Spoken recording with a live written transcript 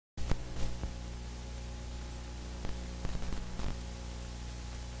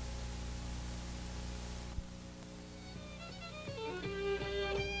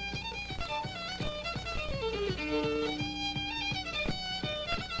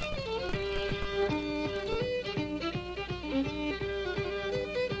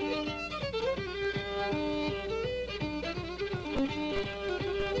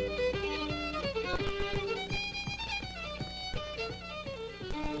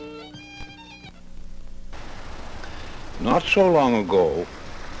Not so long ago,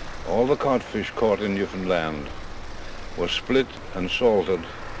 all the codfish caught in Newfoundland were split and salted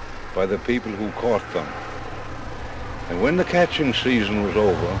by the people who caught them. And when the catching season was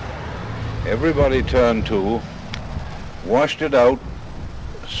over, everybody turned to, washed it out,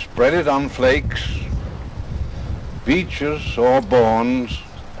 spread it on flakes, beaches or bones,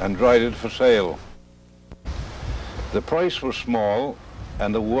 and dried it for sale. The price was small,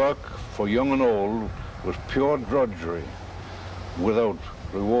 and the work for young and old was pure drudgery, without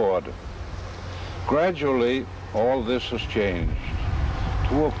reward. Gradually, all this has changed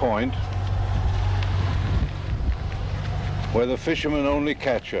to a point where the fishermen only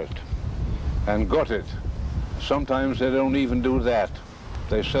catch it and gut it. Sometimes they don't even do that.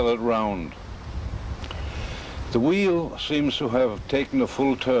 They sell it round. The wheel seems to have taken a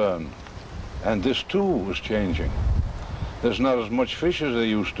full turn, and this too is changing. There's not as much fish as there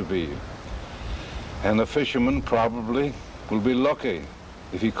used to be, and the fisherman probably will be lucky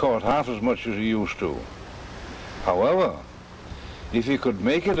if he caught half as much as he used to. However, if he could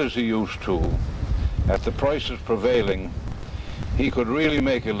make it as he used to, at the prices prevailing, he could really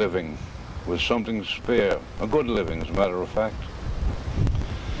make a living with something to spare, a good living as a matter of fact.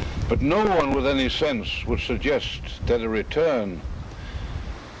 But no one with any sense would suggest that a return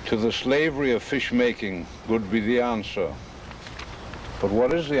to the slavery of fish making would be the answer. But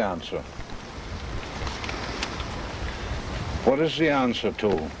what is the answer? What is the answer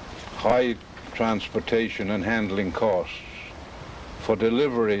to high transportation and handling costs for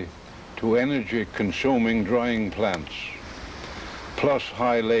delivery to energy-consuming drying plants, plus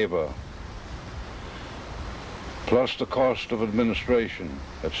high labor, plus the cost of administration,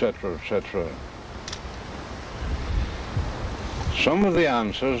 etc., etc.? Some of the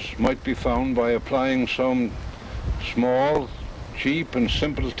answers might be found by applying some small, cheap and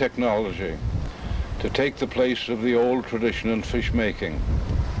simple technology to take the place of the old traditional fish making.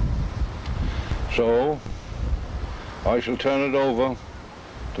 So, I shall turn it over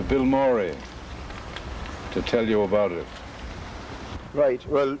to Bill Morry to tell you about it. Right,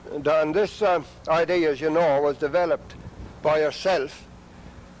 well, Don, this idea, as you know, was developed by yourself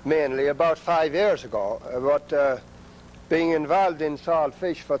mainly about 5 years ago. But being involved in salt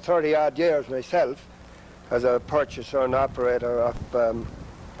fish for 30-odd years myself, as a purchaser and operator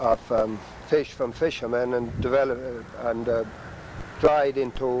of fish from fishermen and dried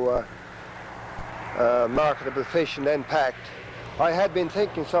into marketable fish and then packed, I had been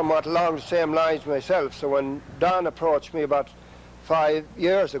thinking somewhat along the same lines myself. So when Don approached me about 5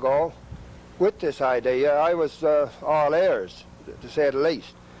 years ago with this idea, I was all ears, to say the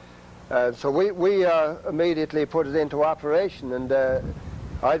least. So we immediately put it into operation, and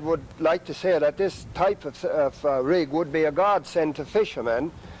I would like to say that this type of rig would be a godsend to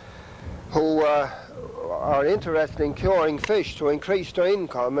fishermen who are interested in curing fish to increase their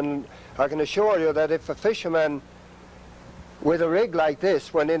income. And I can assure you that if a fisherman with a rig like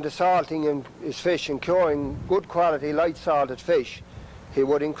this went into salting his fish and curing good quality light salted fish, he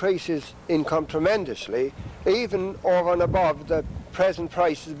would increase his income tremendously, even over and above the present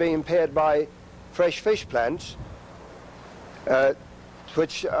prices being paid by fresh fish plants,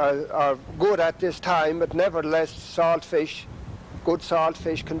 which are good at this time, but nevertheless salt fish, good salt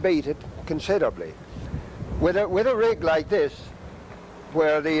fish, can beat it considerably. With a rig like this,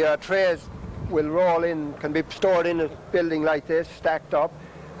 where the trays will roll in, can be stored in a building like this, stacked up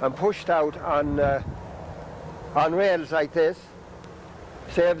and pushed out on rails like this,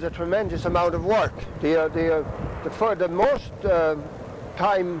 saves a tremendous amount of work. The most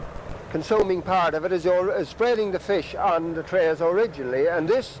time-consuming part of it is spreading the fish on the trays originally, and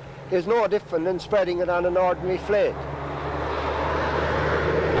this is no different than spreading it on an ordinary flake.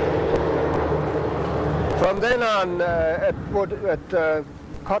 From then on, it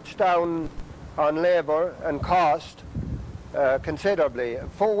cuts down on labour and cost considerably.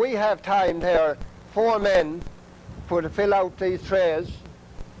 For we have time there, 4 men to fill out these trays,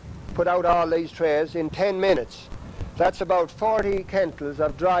 put out all these trays in 10 minutes. That's about 40 quintals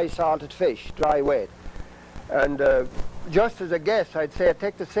of dry salted fish, dry weight. And just as a guess, I'd say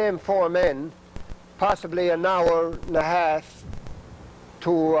take the same 4 men, possibly an hour and a half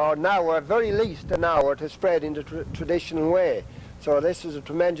to an hour, at very least an hour, to spread in the traditional way. So this is a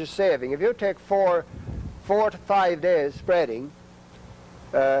tremendous saving. If you take 4 to 5 days spreading,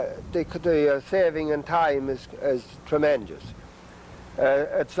 the saving in time is tremendous.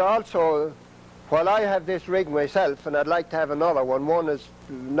 It's also, while I have this rig myself, and I'd like to have another one is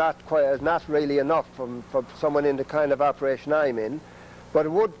not really enough for someone in the kind of operation I'm in, but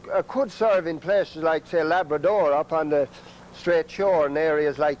it could serve in places like, say, Labrador, up on the straight shore and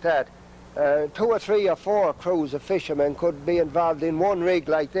areas like that. 2 or 3 or 4 crews of fishermen could be involved in one rig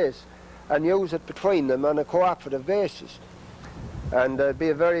like this and use it between them on a cooperative basis. And it'd be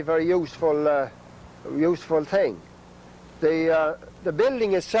a very, very useful thing. The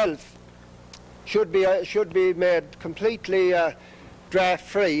building itself should be made completely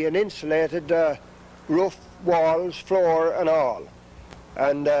draft-free and insulated, roof, walls, floor and all.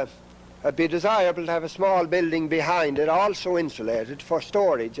 And it'd be desirable to have a small building behind it, also insulated, for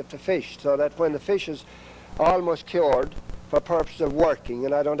storage of the fish, so that when the fish is almost cured for purpose of working,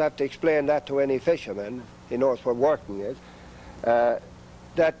 and I don't have to explain that to any fisherman, he knows what working is, that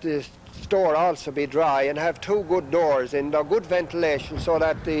the store also be dry and have 2 good doors in there, good ventilation, so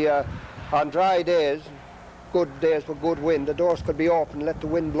that the on dry days, good days with good wind, the doors could be open and let the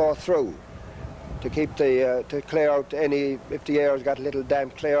wind blow through to keep the to clear out any, if the air's got a little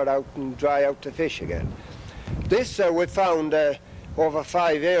damp, clear it out and dry out the fish again. This we found over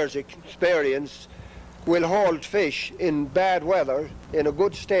 5 years experience will hold fish in bad weather in a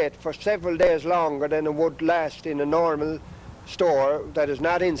good state for several days longer than it would last in a normal store that is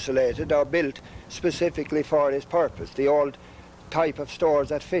not insulated or built specifically for this purpose, the old type of stores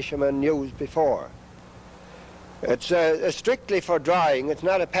that fishermen used before. It's strictly for drying, it's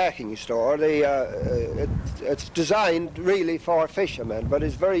not a packing store. It's designed really for fishermen, but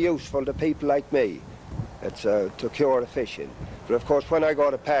it's very useful to people like me. It's to cure the fish in. But of course when I go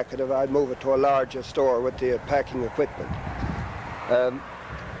to pack it, I'd move it to a larger store with the packing equipment.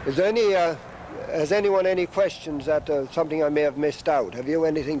 Is there any, has anyone any questions that something I may have missed out? Have you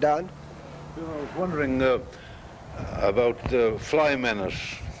anything, Don? I was wondering about fly menace,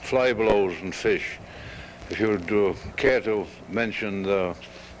 fly blows and fish. If you would care to mention the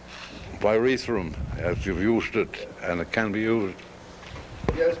pyrethrum, as you've used it and it can be used.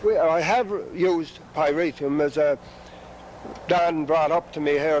 Yes, I have used pyrethrum, as Don brought up to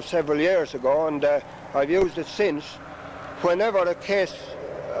me here several years ago, and I've used it since whenever the case,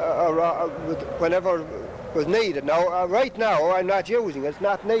 whenever was needed. Now, right now I'm not using it, it's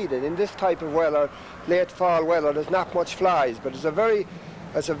not needed. In this type of weather, late fall weather, there's not much flies, but it's a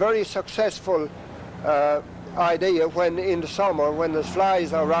very successful idea when in the summer when the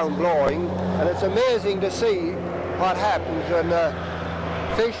flies are around blowing, and it's amazing to see what happens when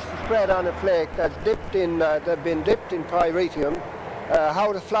fish spread on a flake that's dipped in, they've been dipped in pyrethrum,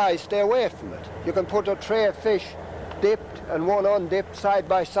 how the flies stay away from it. You can put a tray of fish dipped and one undipped side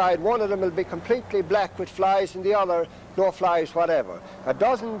by side. One of them will be completely black with flies and the other no flies whatever. It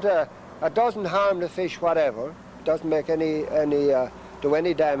doesn't harm the fish whatever. It doesn't make do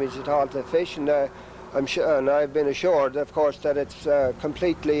any damage at all to the fish, and I'm sure, and I've been assured, of course, that it's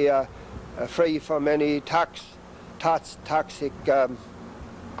completely free from any toxic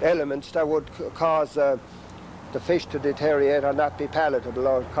elements that would cause the fish to deteriorate or not be palatable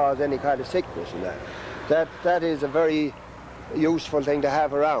or cause any kind of sickness in that. That is a very useful thing to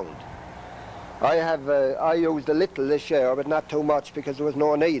have around. I used a little this year, but not too much because there was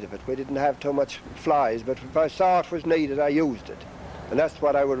no need of it. We didn't have too much flies, but if I saw it was needed, I used it. And that's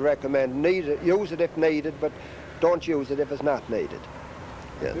what I would recommend. Use it if needed, but don't use it if it's not needed.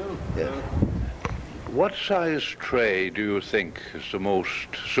 Yeah. Yeah. What size tray do you think is the most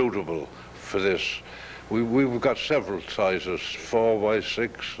suitable for this? We've got several sizes, 4 by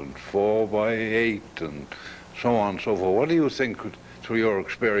 6 and 4 by 8 and so on and so forth. What do you think, through your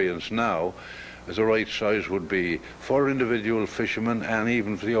experience now, the right size would be for individual fishermen and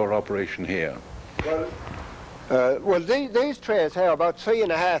even for your operation here? Well, these trays here are about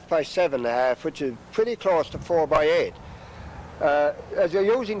 3.5 by 7.5, which is pretty close to 4 by 8. As you're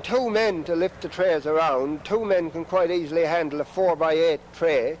using 2 men to lift the trays around, 2 men can quite easily handle a 4 by 8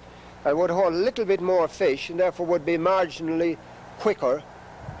 tray and would hold a little bit more fish and therefore would be marginally quicker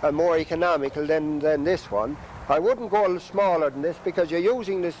and more economical than this one. I wouldn't go a little smaller than this because you're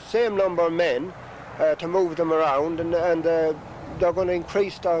using the same number of men to move them around, and they're going to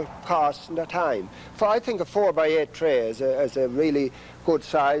increase their costs and their time. So I think a 4 by 8 tray is a really good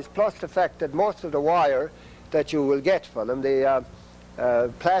size, plus the fact that most of the wire that you will get for them, the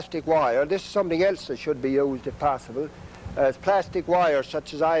plastic wire, this is something else that should be used if possible, as plastic wire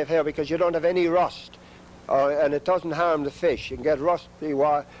such as I have here, because you don't have any rust, and it doesn't harm the fish. You can get rusty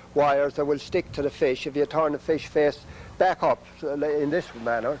wires that will stick to the fish if you turn the fish face back up in this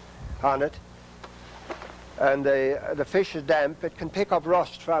manner on it, and the fish is damp, it can pick up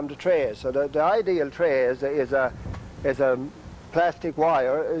rust from the tray. So the ideal tray is a plastic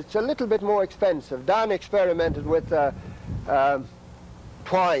wire. It's a little bit more expensive. Don experimented with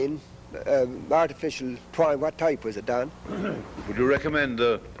twine, artificial twine. What type was it, Don? Would you recommend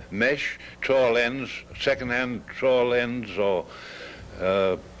the mesh, trawl ends, second-hand trawl ends, or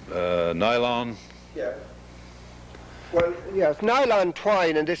nylon. Yeah. Well, yes, nylon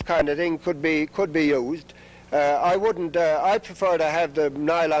twine and this kind of thing could be used. I wouldn't. I prefer to have the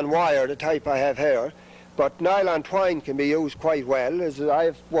nylon wire, the type I have here. But nylon twine can be used quite well. As I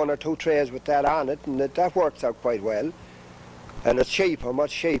have 1 or 2 trays with that on it, and that works out quite well. And it's cheaper,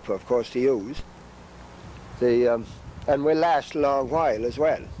 much cheaper, of course, to use. And will last a long while as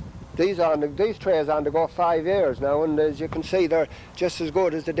well. These trays are on to go 5 years now, and as you can see, they're just as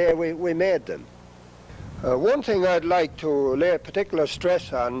good as the day we made them. One thing I'd like to lay particular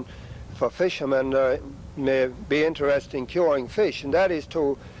stress on for fishermen may be interested in curing fish, and that is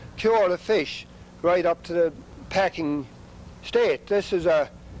to cure the fish right up to the packing state. This is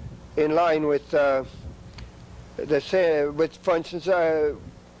in line with, for instance,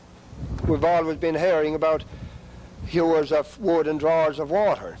 we've always been hearing about hewers of wood and drawers of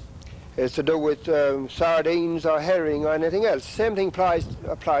water. It's to do with sardines or herring or anything else. Same thing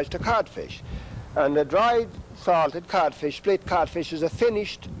applies to codfish. And the dried salted codfish, split codfish, is a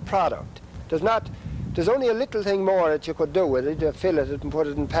finished product. There's only a little thing more that you could do with it, to fillet it and put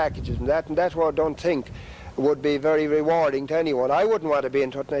it in packages and that I don't think would be very rewarding to anyone. I wouldn't want to be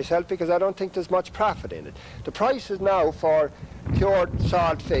into it myself because I don't think there's much profit in it. The prices now for cured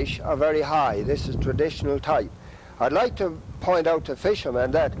salt fish are very high. This is traditional type. I'd like to point out to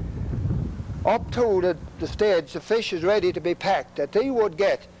fishermen that up to the stage the fish is ready to be packed, that they would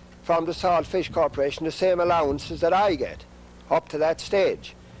get from the Salt Fish Corporation the same allowances that I get up to that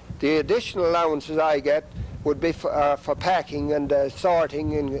stage. The additional allowances I get would be for packing and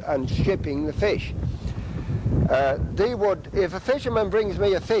sorting and shipping the fish. They would, if a fisherman brings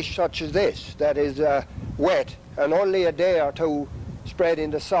me a fish such as this, that is wet and only a day or 2 spread in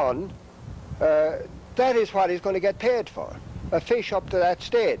the sun, that is what he's going to get paid for. A fish up to that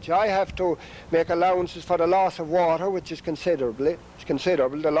stage. I have to make allowances for the loss of water, which is considerable,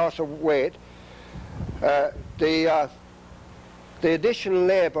 the loss of weight. The additional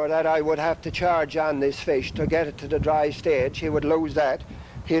labour that I would have to charge on this fish to get it to the dry stage, he would lose that.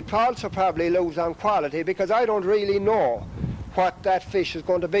 He'd also probably lose on quality because I don't really know what that fish is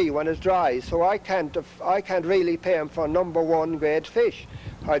going to be when it's dry, so I can't really pay him for #1 grade fish.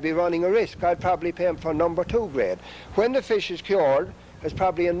 I'd be running a risk. I'd probably pay him for #2 grade. When the fish is cured, it's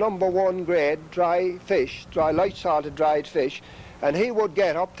probably a #1 grade dry fish, light salted dried fish, and he would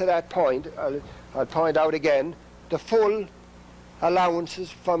get up to that point, I'll point out again, the full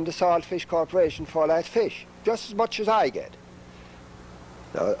allowances from the Salt Fish Corporation for that fish, just as much as I get.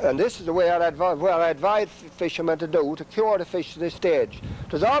 And this is the way I advise fishermen to do, to cure the fish to this stage.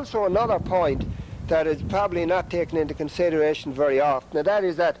 There's also another point that is probably not taken into consideration very often, and that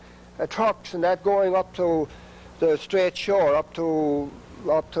is that trucks and that going up to the straight shore, up to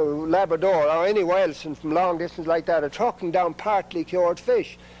Labrador or anywhere else, and from long distance like that, are trucking down partly cured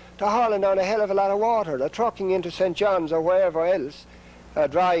fish. They're hauling down a hell of a lot of water. They're trucking into St. John's or wherever else, a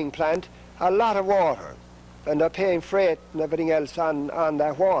drying plant, a lot of water. And they're paying freight and everything else on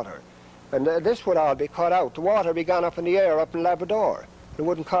that water. And this would all be cut out. The water would be gone up in the air up in Labrador. It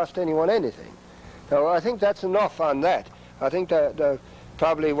wouldn't cost anyone anything. Now, I think that's enough on that. I think that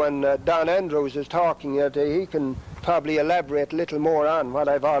probably when Don Andrews is talking, he can probably elaborate a little more on what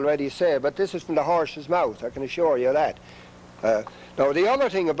I've already said. But this is from the horse's mouth, I can assure you that. Now, the other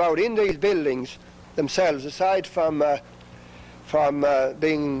thing about in these buildings themselves, aside from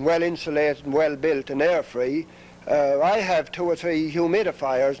being well insulated and well built and air free, I have 2 or 3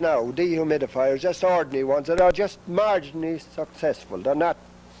 humidifiers now, dehumidifiers, just ordinary ones that are just marginally successful. They're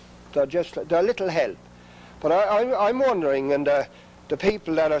little help. But I'm wondering, and the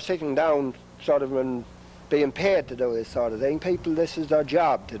people that are sitting down sort of and being paid to do this sort of thing, people, this is their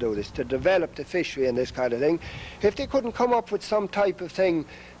job to do this, to develop the fishery and this kind of thing. If they couldn't come up with some type of thing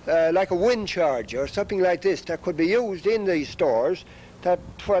like a wind charger or something like this that could be used in these stores, that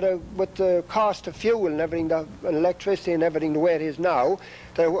with the cost of fuel and everything, and electricity and everything the way it is now,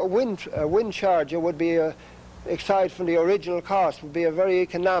 a wind charger would be, aside from the original cost, would be a very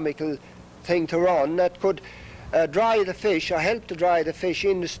economical thing to run that could dry the fish or help to dry the fish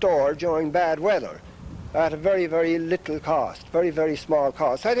in the store during bad weather at a very, very little cost, very, very small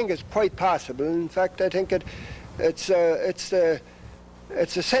cost. I think it's quite possible. In fact, I think it's a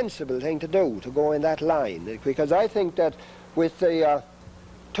sensible thing to do, to go in that line, because I think that with the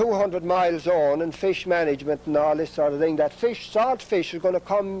 200-mile zone and fish management and all this sort of thing, that salt fish is going to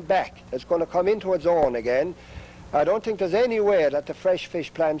come back. It's going to come into its own again. I don't think there's any way that the fresh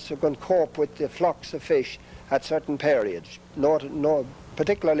fish plants are going to cope with the flux of fish at certain periods,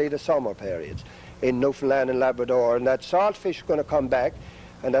 particularly the summer periods in Newfoundland and Labrador, and that salt fish is going to come back,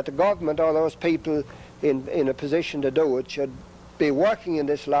 and that the government or those people in a position to do it should be working in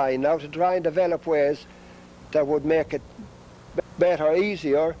this line now to try and develop ways that would make it better,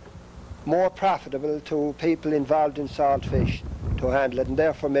 easier, more profitable to people involved in salt fish to handle it, and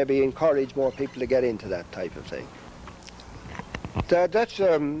therefore maybe encourage more people to get into that type of thing.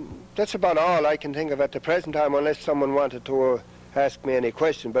 That's about all I can think of at the present time, unless someone wanted to ask me any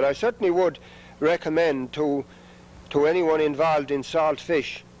question. But I certainly would recommend to anyone involved in salt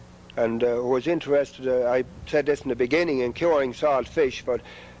fish and who was interested, I said this in the beginning, in curing salt fish for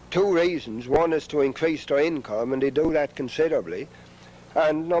two reasons. One is to increase their income, and they do that considerably.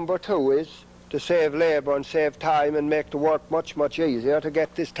 And number two is to save labour and save time and make the work much, much easier to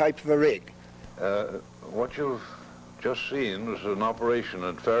get this type of a rig. What you've just seen was an operation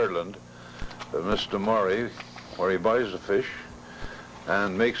at Ferryland, Mr. Morry, where he buys the fish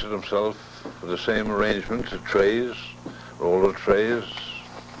and makes it himself with the same arrangement, the trays, roller trays,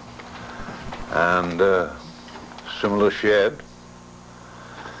 and similar shed.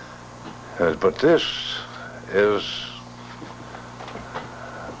 But this is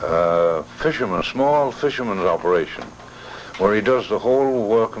a fisherman, small fisherman's operation, where he does the whole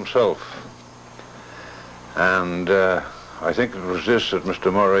work himself. And I think it was this that Mr.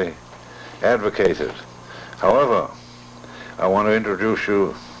 Morry advocated. However, I want to introduce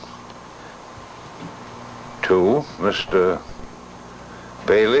you to Mr.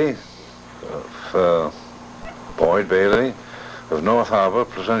 Bailey, Boyd Bailey, of North Harbour,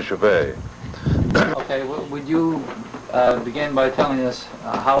 Placentia Bay. Okay, well, would you begin by telling us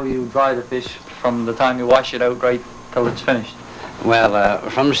how you dry the fish from the time you wash it out right till it's finished? Well,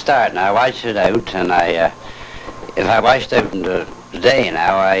 from the start now, I wash it out, and if I wash it out in the day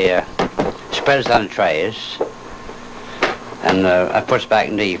now, I spread it on trays, and I put it back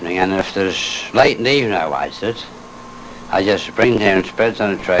in the evening, and if there's late in the evening I wash it, I just bring it here and spread it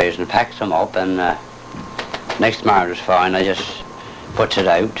on the trays and pack them up, and next morning is fine, I just put it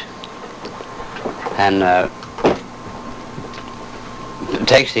out, and it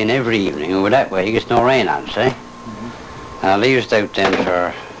takes it in every evening, and with that way it gets no rain on it, see? And I leave it out then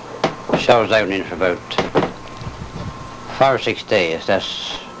for, shows out in for about 5 or 6 days,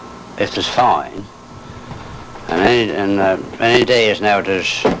 that's if it's fine. And any days now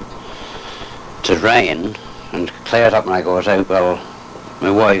there's rain and clears up when I goes out, well,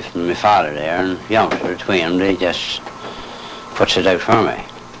 my wife and my father there and youngster between them, they just puts it out for me.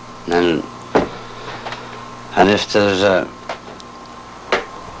 And if there's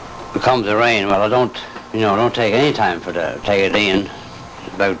becomes a rain, well, I don't take any time for to take it in.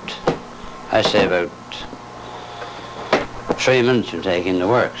 I say about 3 minutes you take in the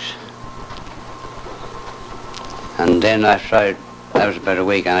works. And then after that was about a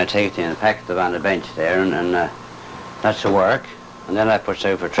week, and I take it in and pack it on the bench there, and that's the work. And then I put it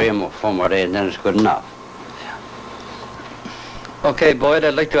out for 3 or 4 more days, and then it's good enough. Okay, Boyd,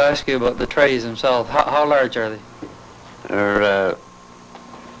 I'd like to ask you about the trays themselves. How large are they? They're,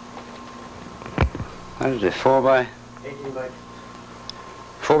 what is it, 4 by? 18 by?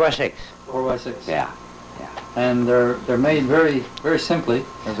 4 by 6. 4 by 6. Yeah. And they're made very, very simply,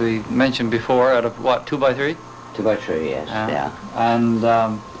 as we mentioned before, out of what, 2 by 3? 2 by 3, yes. Yeah. And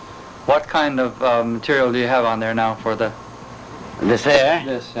what kind of material do you have on there now for the? This there?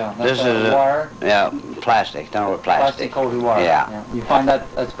 This, yeah. This is wire. Yeah, plastic. Don't with plastic. Plastic coated wire. Yeah. You find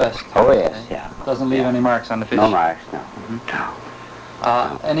that's best. Oh yes, yeah. Doesn't leave any marks on the fish. No marks, no.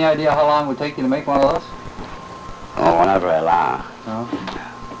 No. Any idea how long it would take you to make one of those? Oh, not very long. No.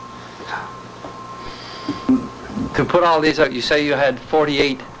 To put all these out, you say you had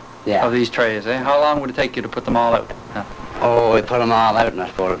 48 of these trays, eh? How long would it take you to put them all out? Yeah. Oh, we put them all out in I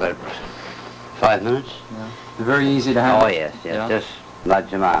suppose about 5 minutes. Yeah. They're very easy to handle. Oh yes, just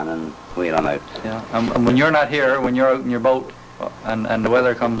lodge them on and wheel them out. Yeah. And when you're not here, when you're out in your boat and the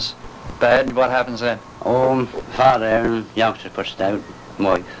weather comes bad, what happens then? Oh, father and youngster puts it out,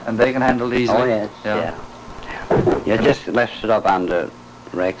 wife. And they can handle these? Oh yes, yeah. You just lift it up on the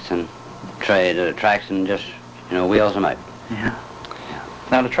rakes and tray the tracks and just wheels them out. Yeah.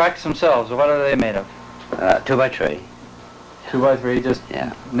 Now the tracks themselves, what are they made of? 2 by 3. 2 by 3, just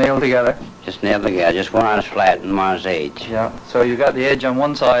nailed together. Just nailed together. Just one on its flat and one on its edge. Yeah. So you got the edge on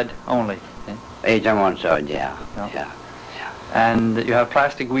one side only. Eh? Edge on one side, yeah. And you have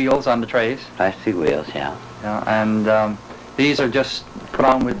plastic wheels on the trays. Plastic wheels, yeah. And these are just put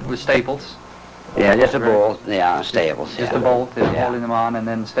on with staples. Yeah, just a bolt, staples. Just a bolt, holding them on, and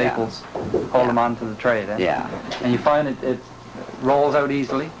then staples hold them onto the tray then. Yeah. And you find it rolls out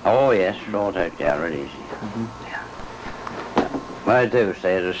easily? Oh yes, rolls out, really easy. What I do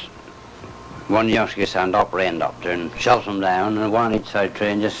say is one youngster gets on the upper end up there and shoves them down, and one on each side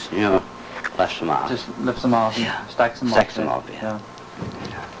tray, and just, like lifts them off. Just lifts them off and stacks them Stacks off. them off, yeah.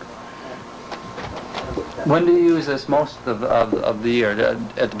 When do you use this most of the year?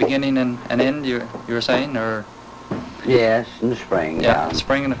 At the beginning and end, you were saying, or? Yes, in the spring. Yeah,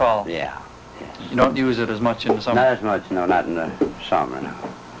 spring and the fall. Yeah. Yes. You don't use it as much in the summer? Not as much, no, not in the summer, no.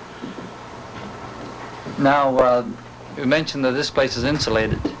 Now, you mentioned that this place is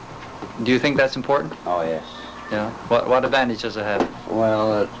insulated. Do you think that's important? Oh, yes. Yeah. What advantage does it have?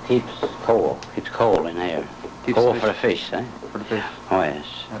 Well, it keeps cold in here. Keeps cold the for the fish, eh? For the fish. Oh, yes.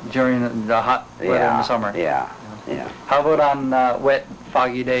 During the hot weather in the summer? Yeah, yeah. How about on wet,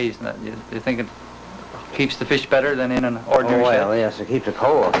 foggy days? Do you think it keeps the fish better than in an ordinary shed? Well, yes, it keeps it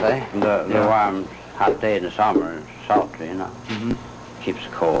cold, eh? The warm, hot day in the summer is sultry, you know. Mm-hmm. Keeps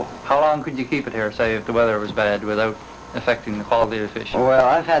it cold. How long could you keep it here, say, if the weather was bad, without affecting the quality of the fish? Well,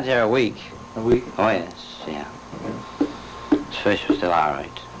 I've had it here a week. A week? Oh, yes, yeah. The fish was still all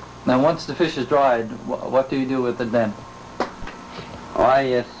right. Now, once the fish is dried, what do you do with it then? Oh, I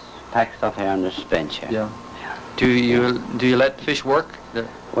just pack stuff here on this bench here. Yeah. Do you let the fish work?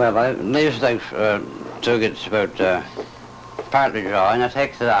 Well, I leave it out till it's about partly dry, and I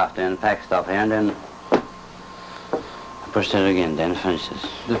take it off then, pack stuff here, and then I push it again, then finishes.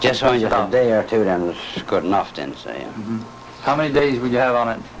 Just when just a day or two, then it's good enough then, so yeah. Mm-hmm. How many days would you have on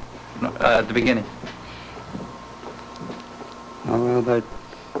it at the beginning? Oh, well, about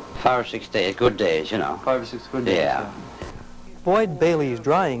 5 or 6 days, good days, you know. 5 or 6 good days. Yeah. Boyd Bailey's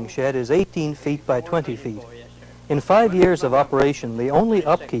drying shed is 18 feet by 20 feet. In 5 years of operation, the only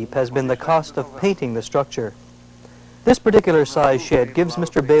upkeep has been the cost of painting the structure. This particular size shed gives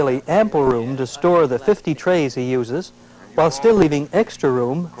Mr. Bailey ample room to store the 50 trays he uses, while still leaving extra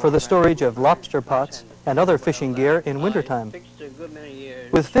room for the storage of lobster pots and other fishing gear in wintertime.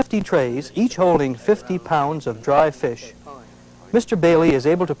 With 50 trays, each holding 50 pounds of dry fish, Mr. Bailey is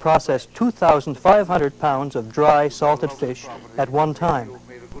able to process 2,500 pounds of dry, salted fish at one time.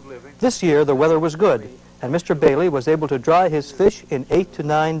 This year, the weather was good, and Mr. Bailey was able to dry his fish in 8 to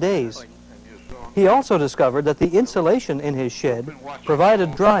 9 days. He also discovered that the insulation in his shed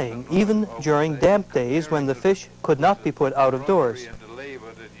provided drying even during damp days when the fish could not be put out of doors.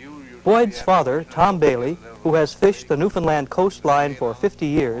 Boyd's father, Tom Bailey, who has fished the Newfoundland coastline for 50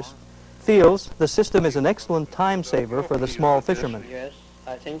 years, feels the system is an excellent time saver for the small fishermen. Yes,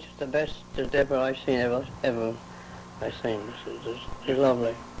 I think it's the best that ever I've seen, ever I've seen. It's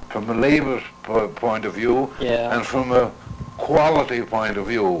lovely. From a labour point of view, Yeah. and from a quality point of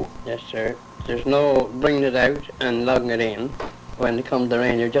view. Yes, sir. There's no bringing it out and lugging it in. When it comes to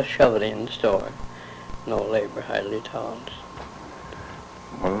rain, you just shove it in the store. No labour hardly at all.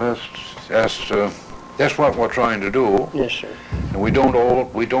 Well, that's what we're trying to do. Yes, sir. And we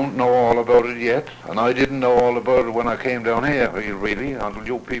don't know all about it yet, and I didn't know all about it when I came down here, really, until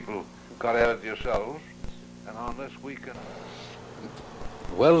you people got at it yourselves. And on this weekend.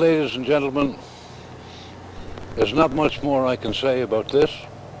 Well, ladies and gentlemen, there's not much more I can say about this.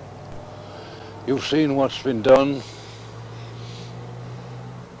 You've seen what's been done,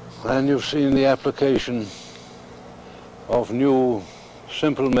 and you've seen the application of new,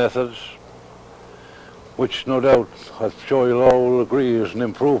 simple methods, which no doubt, I'm sure you'll all agree, is an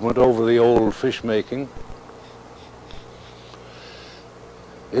improvement over the old fish making.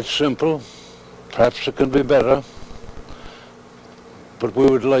 It's simple, perhaps it can be better, but we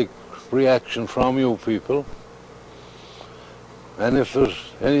would like reaction from you people. And if there's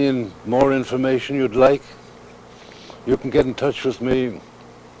any more information you'd like, you can get in touch with me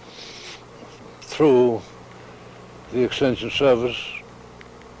through the Extension Service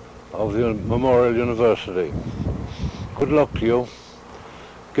of the Memorial University. Good luck to you.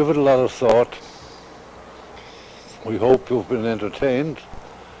 Give it a lot of thought. We hope you've been entertained,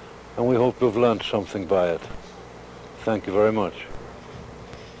 and we hope you've learned something by it. Thank you very much.